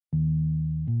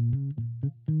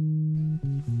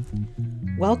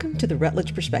Welcome to the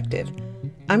Rutledge Perspective.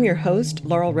 I'm your host,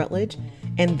 Laurel Rutledge,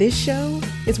 and this show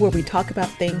is where we talk about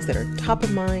things that are top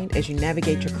of mind as you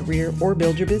navigate your career or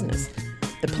build your business.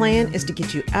 The plan is to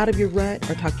get you out of your rut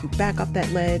or talk you back off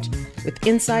that ledge with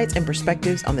insights and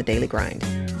perspectives on the daily grind.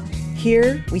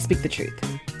 Here, we speak the truth.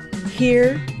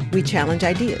 Here, we challenge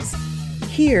ideas.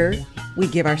 Here, we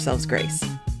give ourselves grace.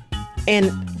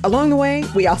 And along the way,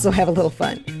 we also have a little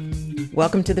fun.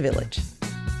 Welcome to the village.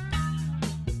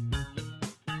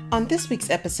 On this week's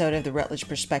episode of the Rutledge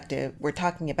Perspective, we're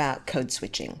talking about code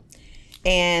switching.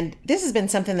 And this has been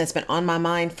something that's been on my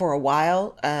mind for a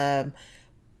while.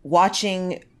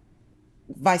 Watching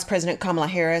Vice President Kamala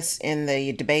Harris in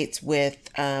the debates with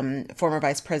former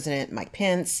Vice President Mike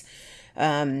Pence,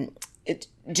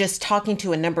 just talking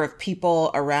to a number of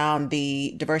people around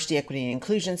the diversity, equity, and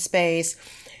inclusion space,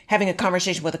 having a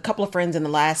conversation with a couple of friends in the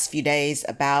last few days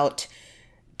about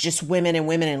just women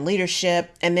in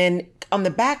leadership. And then on the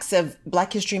backs of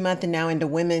Black History Month and now into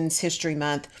Women's History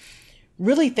Month,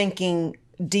 really thinking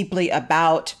deeply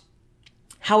about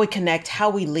how we connect, how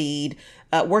we lead,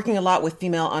 working a lot with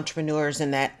female entrepreneurs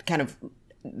and that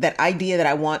idea that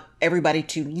I want everybody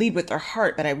to lead with their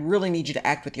heart, but I really need you to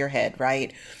act with your head,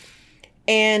 right?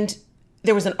 And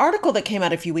there was an article that came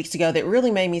out a few weeks ago that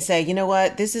really made me say, you know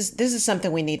what, this is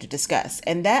something we need to discuss.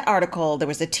 And that article, there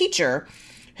was a teacher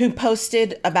who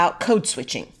posted about code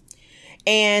switching.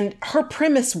 And her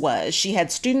premise was she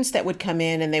had students that would come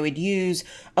in and they would use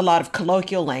a lot of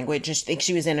colloquial language. I think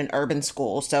she was in an urban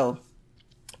school. So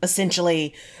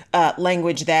essentially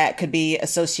language that could be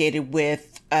associated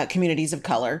with communities of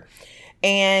color.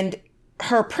 And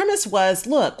her premise was,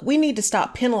 look, we need to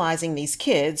stop penalizing these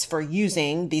kids for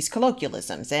using these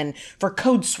colloquialisms and for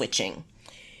code switching.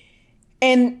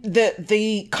 And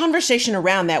the conversation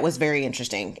around that was very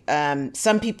interesting.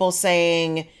 Some people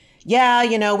saying,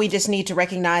 yeah, we just need to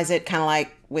recognize it, kind of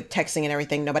like with texting and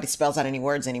everything. Nobody spells out any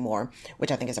words anymore,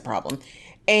 which I think is a problem.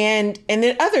 And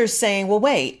then others saying, well,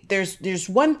 wait, there's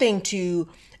one thing to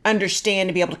understand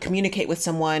and be able to communicate with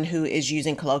someone who is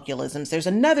using colloquialisms. There's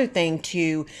another thing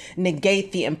to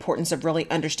negate the importance of really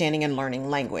understanding and learning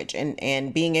language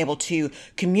and being able to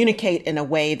communicate in a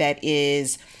way that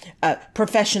is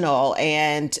professional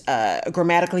and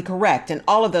grammatically correct and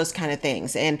all of those kind of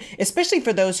things. And especially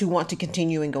for those who want to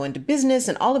continue and go into business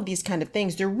and all of these kind of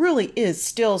things, there really is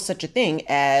still such a thing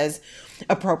as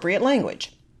appropriate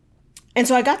language. And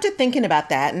so I got to thinking about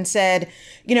that and said,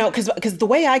 because the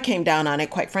way I came down on it,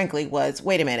 quite frankly, was,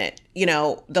 wait a minute,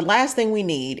 the last thing we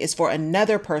need is for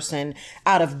another person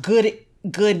out of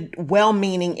good,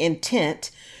 well-meaning intent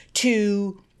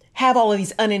to have all of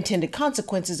these unintended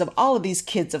consequences of all of these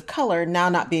kids of color now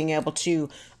not being able to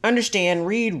understand,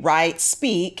 read, write,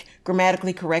 speak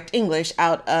grammatically correct English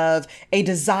out of a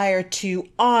desire to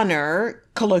honor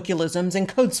colloquialisms and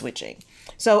code switching.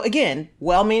 So again,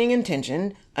 well-meaning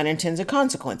intention, unintended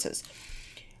consequences.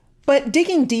 But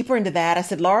digging deeper into that, I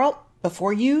said, Laurel,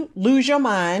 before you lose your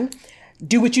mind,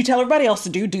 do what you tell everybody else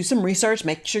to do some research,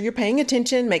 make sure you're paying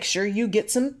attention, make sure you get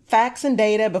some facts and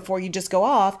data before you just go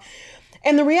off.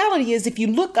 And the reality is, if you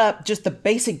look up just the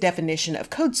basic definition of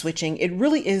code switching, it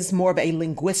really is more of a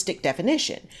linguistic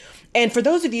definition. And for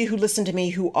those of you who listen to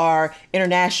me who are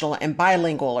international and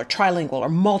bilingual or trilingual or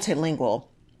multilingual,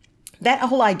 that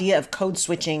whole idea of code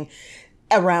switching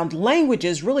around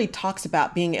languages really talks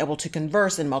about being able to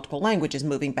converse in multiple languages,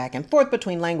 moving back and forth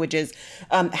between languages,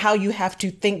 how you have to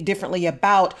think differently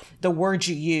about the words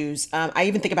you use. I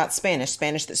even think about Spanish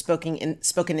that's spoken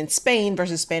in Spain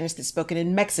versus Spanish that's spoken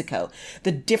in Mexico.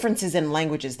 The differences in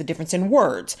languages, the difference in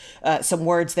words, some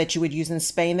words that you would use in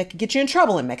Spain that could get you in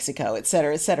trouble in Mexico, et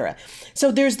cetera, et cetera.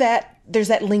 So there's that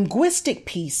linguistic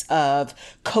piece of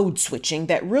code switching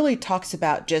that really talks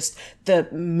about just the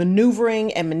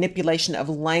maneuvering and manipulation of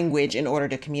language in order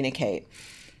to communicate.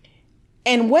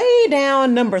 And way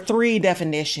down number 3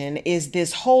 definition is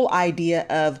this whole idea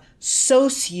of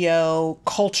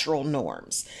socio-cultural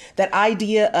norms, that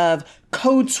idea of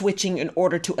code switching in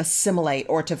order to assimilate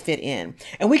or to fit in.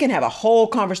 And we can have a whole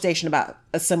conversation about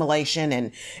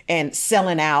assimilation and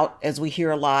selling out, as we hear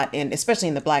a lot, and especially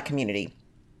in the Black community.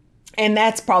 And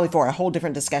that's probably for a whole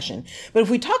different discussion. But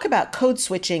if we talk about code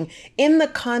switching in the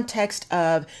context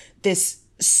of this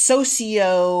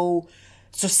societal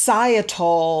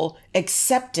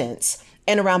acceptance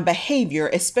and around behavior,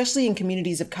 especially in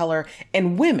communities of color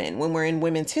and women, when we're in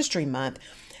Women's History Month,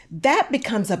 that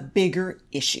becomes a bigger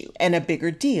issue and a bigger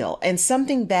deal, and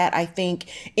something that I think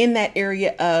in that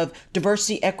area of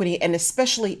diversity, equity, and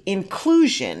especially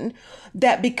inclusion,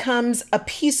 that becomes a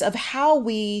piece of how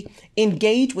we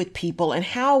engage with people and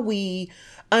how we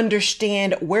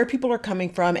understand where people are coming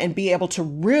from and be able to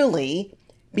really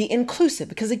Be inclusive,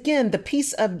 because again, the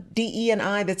piece of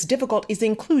DE&I that's difficult is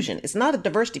inclusion. It's not a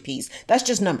diversity piece. That's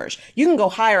just numbers. You can go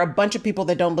hire a bunch of people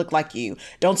that don't look like you,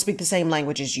 don't speak the same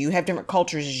language as you, have different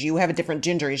cultures as you, have a different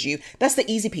gender as you. That's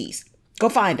the easy piece. Go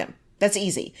find them. That's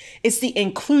easy. It's the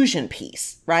inclusion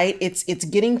piece, right? It's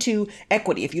getting to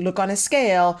equity. If you look on a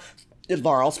scale,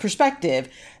 Laurel's perspective,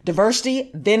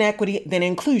 diversity, then equity, then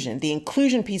inclusion. The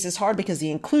inclusion piece is hard because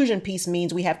the inclusion piece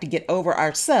means we have to get over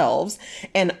ourselves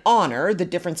and honor the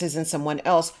differences in someone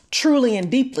else truly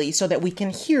and deeply so that we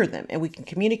can hear them and we can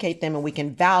communicate them and we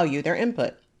can value their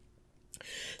input.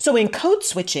 So in code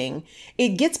switching, it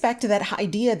gets back to that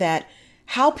idea that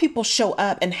how people show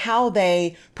up and how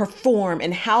they perform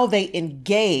and how they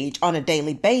engage on a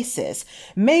daily basis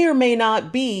may or may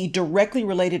not be directly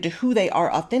related to who they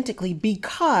are authentically,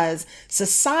 because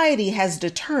society has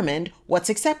determined what's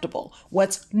acceptable,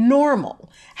 what's normal,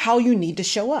 how you need to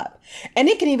show up. And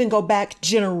it can even go back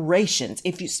generations.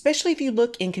 Especially if you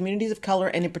look in communities of color,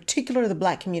 and in particular the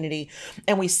Black community,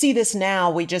 and we see this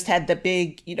now. We just had the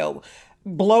big,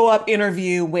 blow up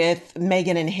interview with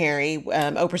Meghan and Harry,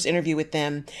 Oprah's interview with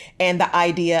them, and the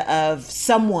idea of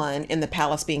someone in the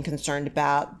palace being concerned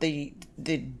about the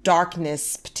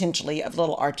darkness potentially of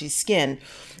little Archie's skin,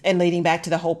 and leading back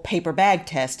to the whole paper bag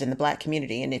test in the Black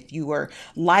community. And if you were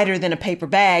lighter than a paper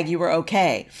bag, you were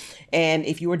okay. And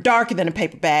if you were darker than a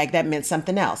paper bag, that meant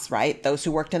something else, right? Those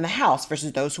who worked in the house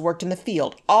versus those who worked in the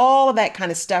field, all of that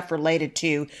kind of stuff related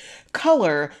to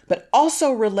color, but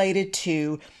also related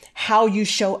to how you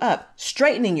show up,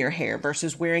 straightening your hair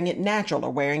versus wearing it natural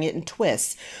or wearing it in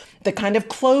twists, the kind of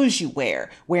clothes you wear,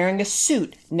 wearing a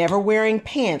suit, never wearing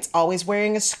pants, always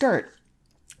wearing a skirt.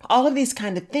 All of these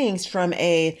kind of things from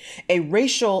a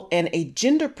racial and a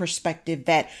gender perspective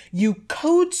that you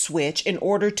code switch in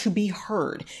order to be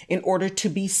heard, in order to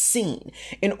be seen,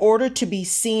 in order to be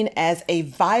seen as a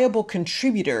viable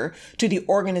contributor to the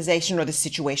organization or the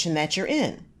situation that you're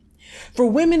in. For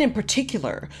women in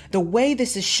particular, the way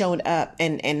this is shown up,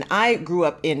 and I grew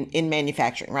up in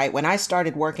manufacturing, right? When I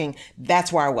started working,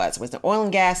 that's where I was in oil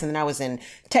and gas, and then I was in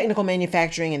technical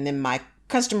manufacturing, and then my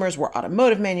customers were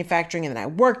automotive manufacturing, and then I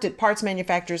worked at parts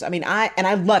manufacturers.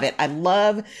 I love it. I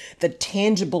love the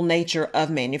tangible nature of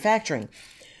manufacturing.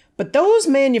 But those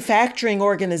manufacturing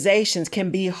organizations can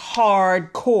be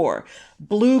hardcore,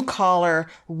 blue collar,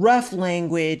 rough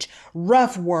language,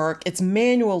 rough work. It's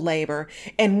manual labor.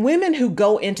 And women who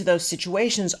go into those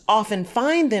situations often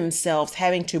find themselves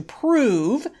having to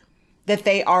prove that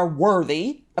they are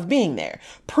worthy of being there,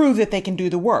 prove that they can do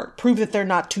the work, prove that they're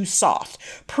not too soft,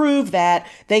 prove that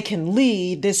they can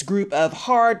lead this group of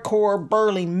hardcore,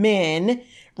 burly men,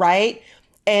 right?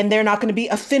 And they're not going to be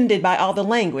offended by all the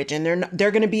language, and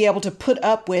they're going to be able to put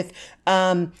up with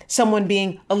someone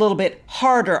being a little bit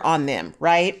harder on them,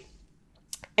 right?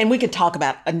 And we could talk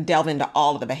about and delve into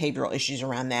all of the behavioral issues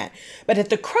around that. But at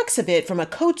the crux of it, from a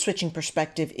code switching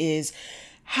perspective, is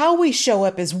how we show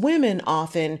up as women.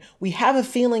 Often we have a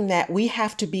feeling that we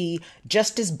have to be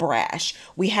just as brash.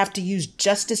 We have to use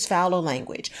just as foul a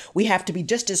language. We have to be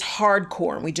just as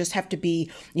hardcore. And we just have to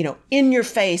be, in your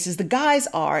face as the guys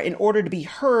are in order to be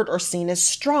heard or seen as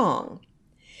strong.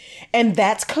 And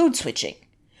that's code switching,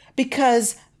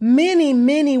 because many,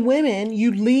 many women,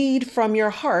 you lead from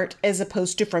your heart as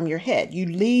opposed to from your head. You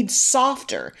lead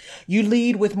softer. You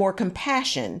lead with more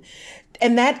compassion.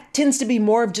 And that tends to be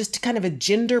more of just kind of a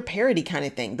gender parity kind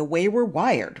of thing, the way we're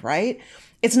wired, right?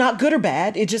 It's not good or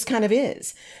bad. It just kind of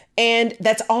is. And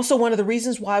that's also one of the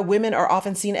reasons why women are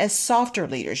often seen as softer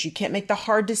leaders. You can't make the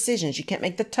hard decisions. You can't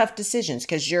make the tough decisions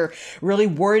because you're really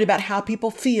worried about how people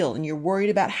feel and you're worried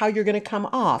about how you're going to come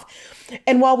off.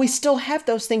 And while we still have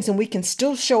those things and we can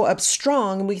still show up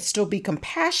strong and we can still be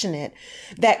compassionate,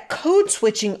 that code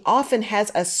switching often has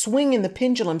a swing in the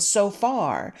pendulum so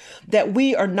far that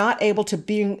we are not able to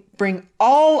bring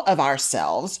all of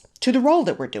ourselves to the role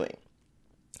that we're doing.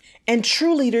 And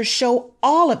true leaders show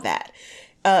all of that.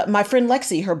 My friend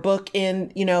Lexi, her book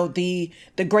in, the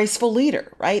graceful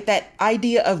leader, right? That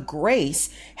idea of grace,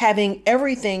 having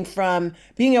everything from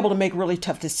being able to make really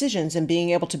tough decisions and being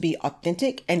able to be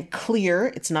authentic and clear.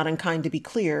 It's not unkind to be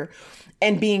clear,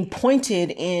 and being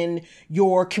pointed in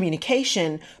your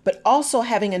communication, but also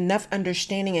having enough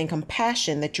understanding and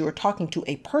compassion that you are talking to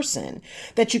a person,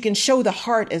 that you can show the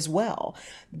heart as well.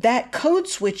 That code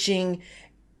switching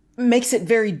makes it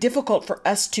very difficult for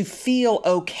us to feel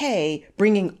okay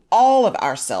bringing all of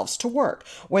ourselves to work,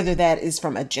 whether that is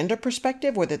from a gender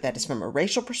perspective, whether that is from a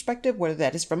racial perspective, whether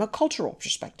that is from a cultural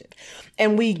perspective.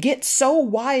 And we get so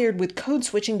wired with code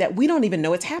switching that we don't even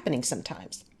know it's happening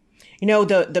sometimes.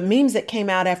 The memes that came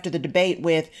out after the debate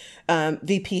with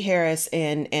VP Harris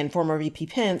and former VP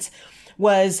Pence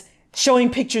was showing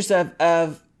pictures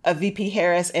of VP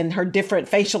Harris and her different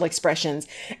facial expressions.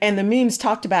 And the memes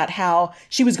talked about how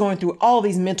she was going through all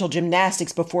these mental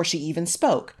gymnastics before she even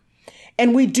spoke.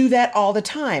 And we do that all the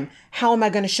time. How am I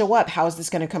going to show up? How is this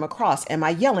going to come across? Am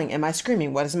I yelling? Am I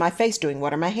screaming? What is my face doing?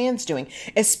 What are my hands doing?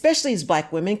 Especially as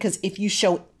Black women, because if you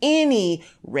show any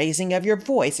raising of your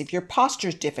voice, if your posture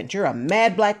is different, you're a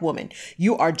mad Black woman.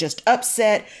 You are just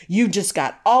upset. You just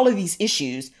got all of these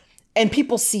issues. And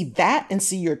people see that and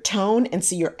see your tone and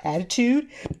see your attitude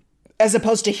as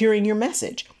opposed to hearing your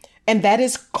message. And that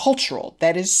is cultural.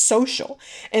 That is social.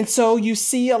 And so you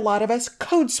see a lot of us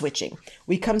code switching.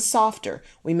 We come softer.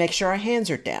 We make sure our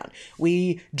hands are down.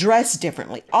 We dress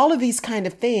differently. All of these kind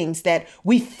of things that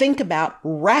we think about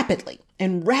rapidly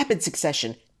in rapid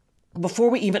succession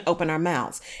before we even open our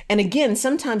mouths. And again,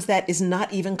 sometimes that is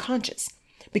not even conscious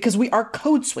because we are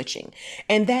code switching.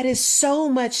 And that is so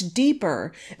much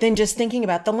deeper than just thinking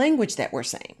about the language that we're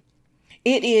saying.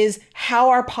 It is how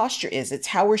our posture is. It's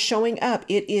how we're showing up.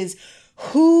 It is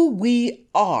who we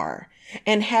are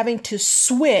and having to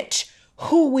switch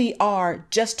who we are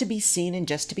just to be seen and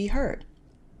just to be heard.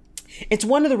 It's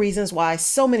one of the reasons why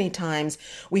so many times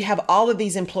we have all of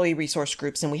these employee resource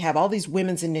groups and we have all these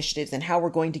women's initiatives and how we're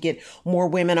going to get more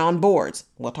women on boards.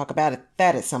 We'll talk about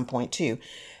that at some point too.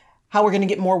 How we're going to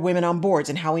get more women on boards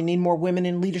and how we need more women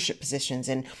in leadership positions.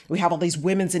 And we have all these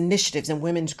women's initiatives and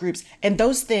women's groups. And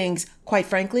those things, quite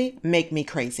frankly, make me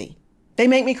crazy. They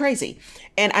make me crazy.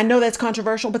 And I know that's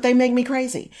controversial, but they make me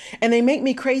crazy. And they make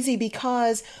me crazy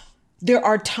because there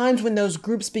are times when those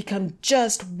groups become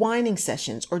just whining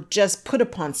sessions or just put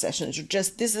upon sessions or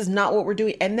just, this is not what we're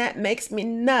doing. And that makes me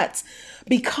nuts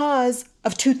because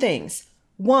of two things.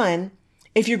 One,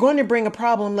 if you're going to bring a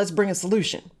problem, let's bring a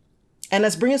solution. And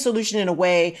let's bring a solution in a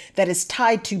way that is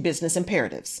tied to business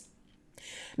imperatives.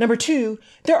 Number two,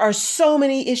 there are so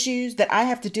many issues that I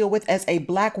have to deal with as a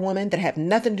Black woman that have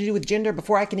nothing to do with gender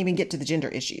before I can even get to the gender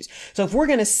issues. So if we're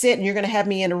going to sit and you're going to have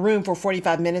me in a room for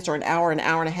 45 minutes or an hour and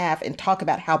a half and talk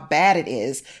about how bad it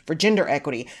is for gender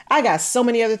equity, I got so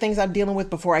many other things I'm dealing with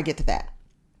before I get to that.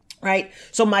 Right?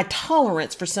 So my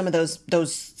tolerance for some of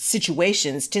those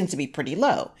situations tends to be pretty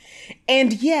low.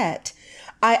 And yet,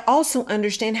 I also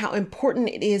understand how important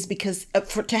it is because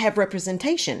to have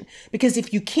representation, because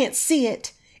if you can't see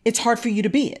it, it's hard for you to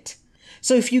be it.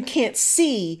 So if you can't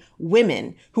see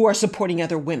women who are supporting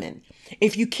other women,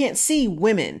 if you can't see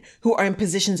women who are in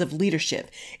positions of leadership,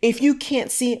 if you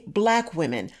can't see Black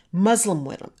women, Muslim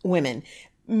women,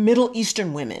 Middle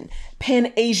Eastern women,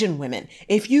 Pan-Asian women,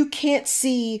 if you can't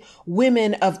see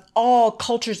women of all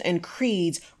cultures and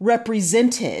creeds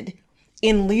represented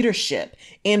in leadership,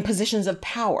 in positions of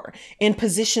power, in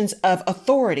positions of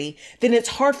authority, then it's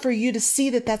hard for you to see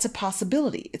that that's a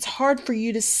possibility. It's hard for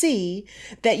you to see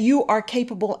that you are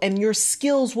capable and your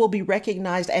skills will be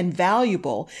recognized and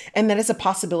valuable, and that it's a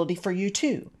possibility for you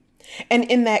too. And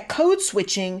in that code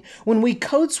switching, when we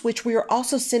code switch, we are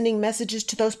also sending messages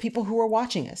to those people who are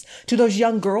watching us, to those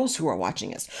young girls who are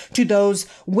watching us, to those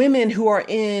women who are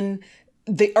in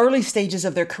the early stages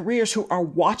of their careers who are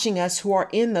watching us, who are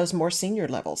in those more senior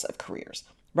levels of careers,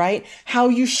 right? How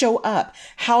you show up,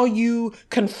 how you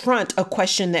confront a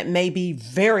question that may be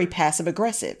very passive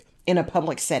aggressive in a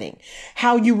public setting,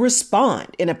 how you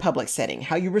respond in a public setting,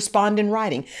 how you respond in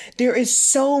writing. There is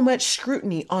so much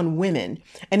scrutiny on women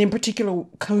and in particular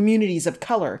communities of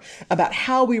color about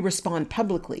how we respond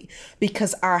publicly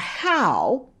because our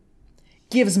how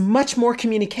gives much more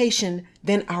communication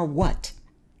than our what.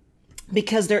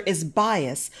 Because there is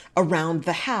bias around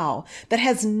the how that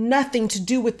has nothing to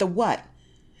do with the what,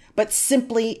 but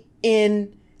simply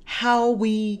in how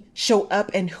we show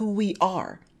up and who we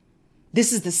are.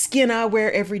 This is the skin I wear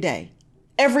every day.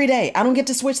 Every day. I don't get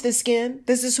to switch this skin.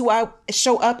 This is who I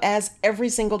show up as every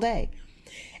single day.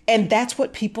 And that's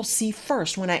what people see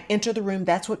first. When I enter the room,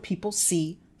 that's what people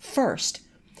see first.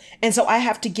 And so I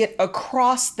have to get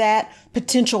across that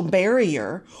potential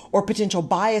barrier or potential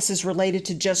biases related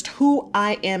to just who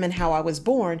I am and how I was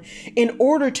born in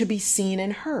order to be seen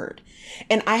and heard.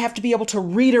 And I have to be able to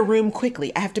read a room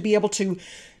quickly. I have to be able to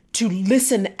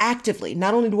listen actively,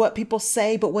 not only to what people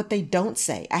say, but what they don't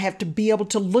say. I have to be able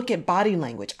to look at body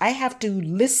language. I have to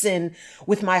listen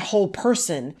with my whole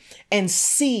person and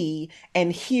see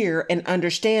and hear and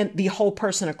understand the whole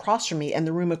person across from me and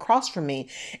the room across from me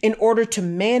in order to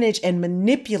manage and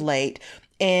manipulate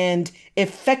and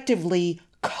effectively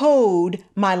code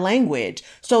my language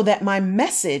so that my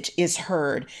message is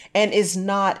heard and is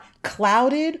not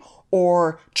clouded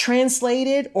or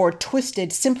translated or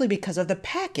twisted simply because of the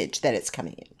package that it's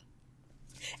coming in.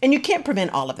 And you can't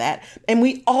prevent all of that. And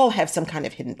we all have some kind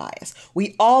of hidden bias.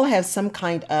 We all have some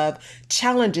kind of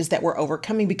challenges that we're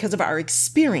overcoming because of our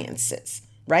experiences,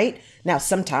 right? Now,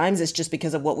 sometimes it's just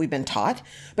because of what we've been taught,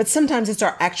 but sometimes it's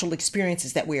our actual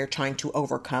experiences that we are trying to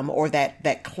overcome, or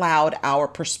that cloud our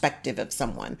perspective of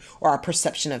someone or our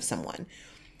perception of someone.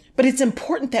 But it's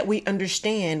important that we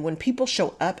understand when people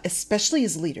show up, especially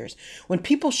as leaders, when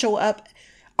people show up,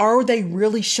 are they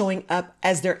really showing up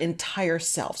as their entire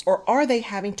selves? Or are they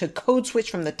having to code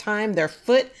switch from the time their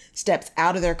foot steps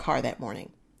out of their car that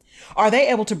morning? Are they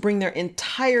able to bring their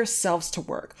entire selves to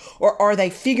work? Or are they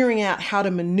figuring out how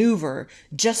to maneuver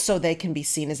just so they can be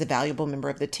seen as a valuable member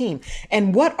of the team?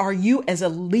 And what are you as a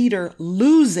leader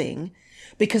losing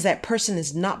because that person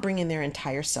is not bringing their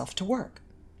entire self to work?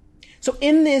 So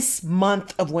in this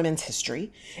month of women's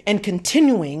history and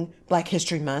continuing Black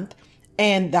History Month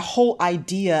and the whole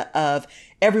idea of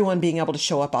everyone being able to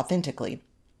show up authentically,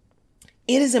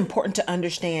 it is important to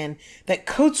understand that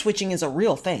code switching is a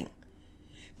real thing.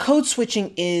 Code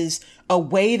switching is a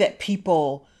way that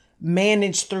people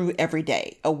manage through every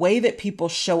day, a way that people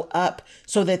show up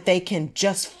so that they can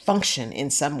just function in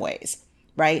some ways,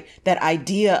 right? That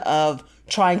idea of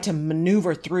trying to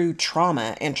maneuver through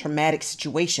trauma and traumatic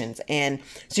situations and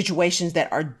situations that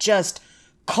are just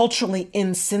culturally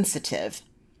insensitive,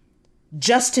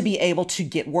 just to be able to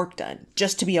get work done,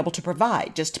 just to be able to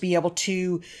provide, just to be able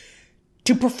to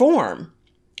perform.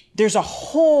 There's a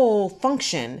whole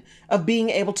function of being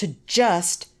able to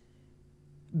just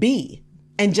be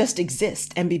and just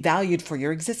exist and be valued for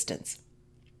your existence.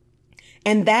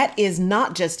 And that is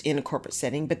not just in a corporate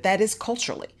setting, but that is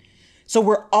culturally. So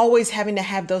we're always having to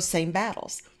have those same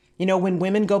battles. You know, when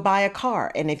women go buy a car,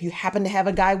 and if you happen to have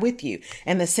a guy with you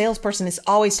and the salesperson is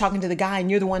always talking to the guy and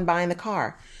you're the one buying the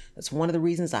car. That's one of the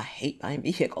reasons I hate buying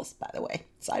vehicles, by the way,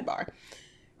 sidebar,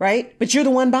 right? But you're the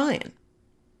one buying.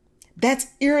 That's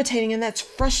irritating and that's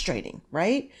frustrating,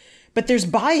 right? But there's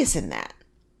bias in that.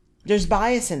 There's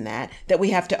bias in that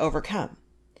we have to overcome.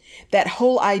 That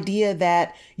whole idea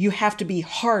that you have to be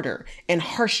harder and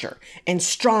harsher and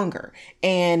stronger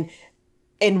and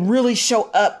really show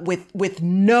up with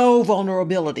no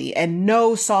vulnerability and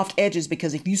no soft edges,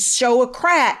 because if you show a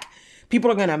crack, people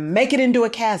are going to make it into a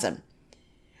chasm.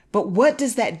 But what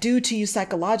does that do to you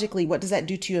psychologically? What does that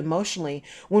do to you emotionally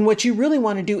when what you really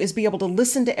want to do is be able to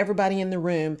listen to everybody in the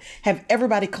room, have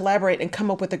everybody collaborate and come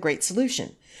up with a great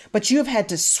solution? But you have had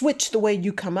to switch the way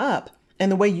you come up and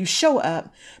the way you show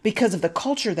up because of the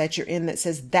culture that you're in that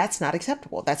says that's not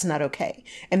acceptable. That's not okay.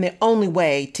 And the only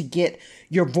way to get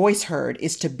your voice heard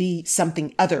is to be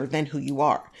something other than who you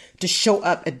are, to show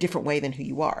up a different way than who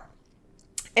you are.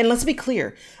 And let's be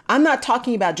clear, I'm not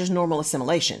talking about just normal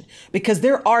assimilation, because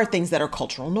there are things that are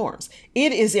cultural norms.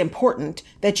 It is important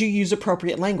that you use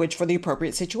appropriate language for the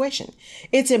appropriate situation.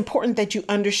 It's important that you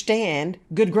understand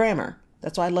good grammar.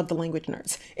 That's why I love the language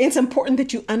nerds. It's important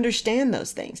that you understand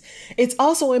those things. It's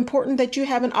also important that you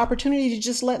have an opportunity to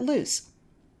just let loose.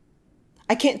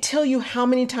 I can't tell you how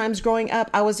many times growing up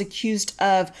I was accused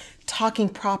of talking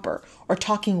proper or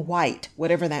talking white,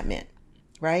 whatever that meant,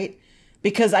 right?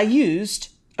 Because I used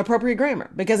appropriate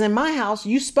grammar. Because in my house,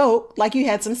 you spoke like you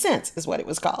had some sense, is what it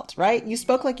was called, right? You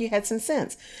spoke like you had some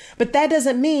sense. But that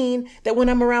doesn't mean that when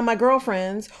I'm around my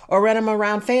girlfriends or when I'm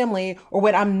around family or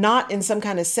when I'm not in some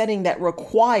kind of setting that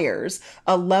requires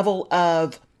a level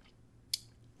of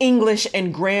English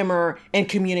and grammar and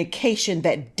communication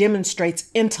that demonstrates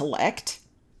intellect,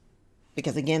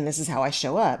 because again, this is how I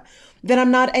show up, then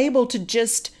I'm not able to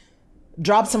just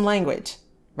drop some language,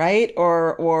 right?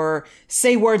 Or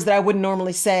say words that I wouldn't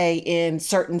normally say in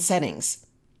certain settings.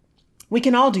 We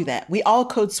can all do that. We all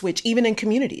code switch, even in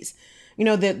communities. You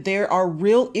know, that there are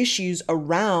real issues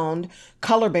around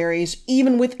color barriers,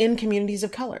 even within communities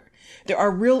of color. There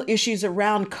are real issues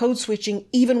around code switching,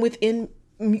 even within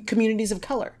communities of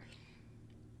color.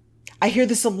 I hear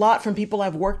this a lot from people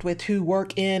I've worked with who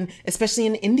work especially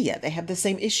in India. They have the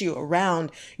same issue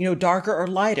around, darker or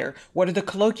lighter. What are the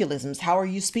colloquialisms? How are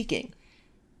you speaking?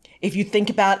 If you think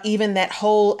about even that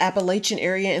whole Appalachian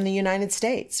area in the United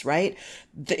States, right?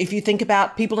 If you think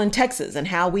about people in Texas and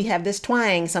how we have this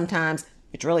twang sometimes,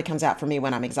 which really comes out for me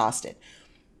when I'm exhausted.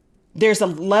 There's a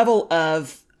level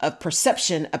of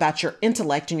perception about your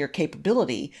intellect and your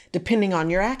capability depending on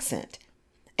your accent.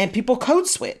 And people code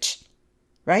switch,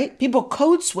 right? People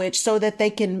code switch so that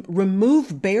they can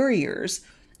remove barriers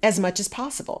as much as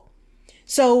possible.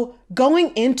 So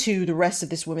going into the rest of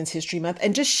this Women's History Month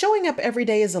and just showing up every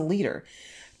day as a leader,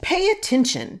 pay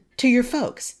attention to your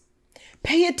folks.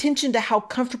 Pay attention to how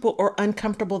comfortable or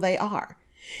uncomfortable they are.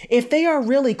 If they are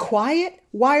really quiet,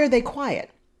 why are they quiet?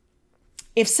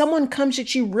 If someone comes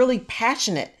at you really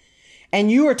passionate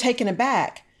and you are taken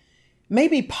aback,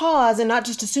 maybe pause and not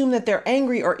just assume that they're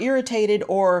angry or irritated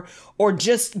or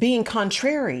just being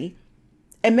contrary,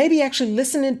 and maybe actually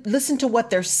listen to what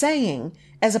they're saying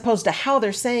as opposed to how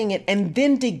they're saying it, and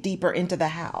then dig deeper into the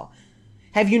how.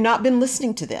 Have you not been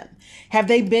listening to them? Have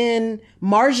they been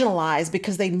marginalized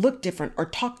because they look different or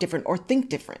talk different or think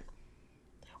different?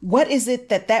 What is it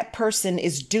that that person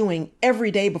is doing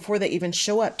every day before they even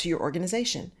show up to your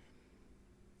organization?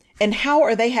 And how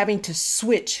are they having to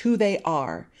switch who they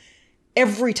are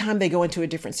every time they go into a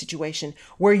different situation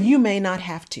where you may not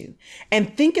have to?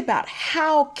 And think about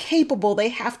how capable they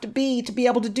have to be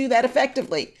able to do that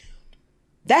effectively.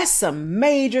 That's some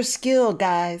major skill,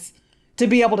 guys, to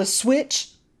be able to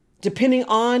switch depending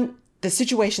on the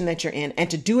situation that you're in and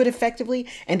to do it effectively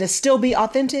and to still be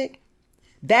authentic.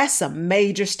 That's some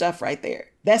major stuff right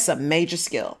there. That's a major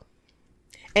skill.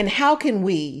 And how can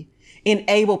we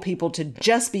enable people to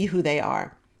just be who they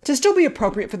are, to still be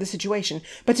appropriate for the situation,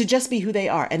 but to just be who they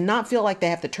are and not feel like they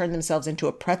have to turn themselves into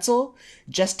a pretzel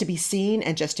just to be seen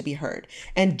and just to be heard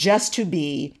and just to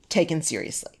be taken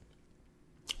seriously?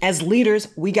 As leaders,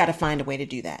 we got to find a way to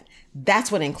do that.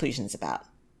 That's what inclusion is about.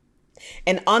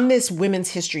 And on this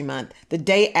Women's History Month, the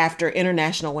day after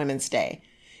International Women's Day,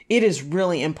 it is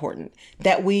really important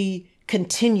that we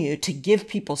continue to give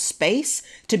people space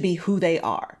to be who they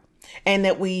are, and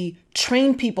that we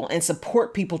train people and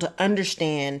support people to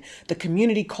understand the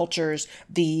community cultures,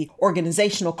 the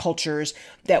organizational cultures,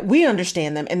 that we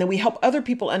understand them, and then we help other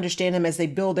people understand them as they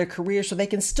build their careers so they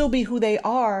can still be who they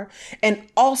are and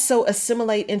also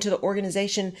assimilate into the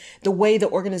organization the way the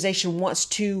organization wants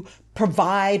to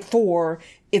provide for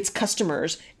its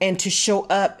customers and to show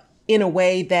up in a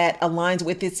way that aligns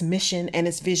with its mission and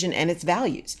its vision and its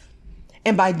values.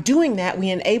 And by doing that,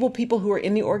 we enable people who are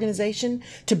in the organization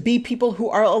to be people who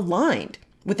are aligned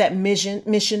with that mission,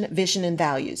 vision, and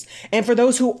values. And for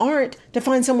those who aren't, to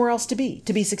find somewhere else to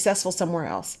be successful somewhere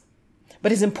else.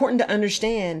 But it's important to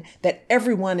understand that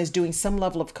everyone is doing some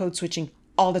level of code switching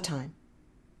all the time.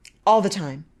 All the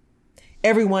time.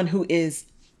 Everyone who is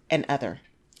an other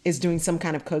is doing some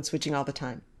kind of code switching all the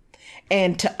time.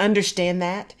 And to understand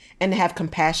that and to have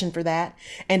compassion for that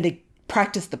and to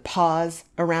practice the pause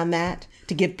around that,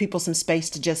 to give people some space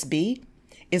to just be,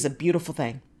 is a beautiful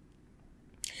thing.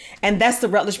 And that's the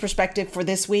Rutledge Perspective for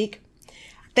this week.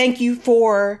 Thank you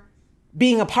for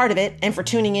being a part of it and for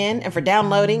tuning in and for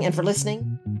downloading and for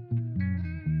listening.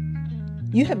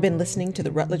 You have been listening to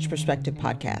the Rutledge Perspective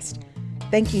podcast.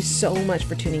 Thank you so much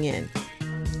for tuning in.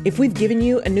 If we've given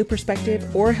you a new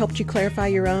perspective or helped you clarify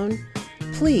your own,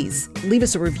 please leave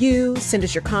us a review, send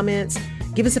us your comments,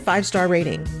 give us a 5-star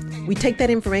rating. We take that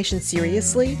information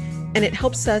seriously, and it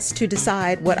helps us to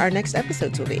decide what our next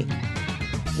episodes will be.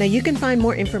 Now, you can find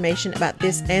more information about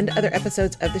this and other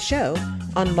episodes of the show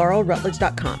on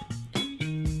laurelrutledge.com.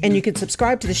 And you can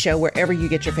subscribe to the show wherever you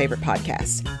get your favorite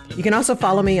podcasts. You can also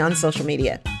follow me on social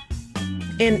media.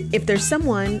 And if there's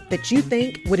someone that you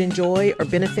think would enjoy or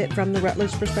benefit from the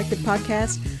Rutledge Perspective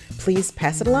podcast, please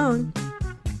pass it along.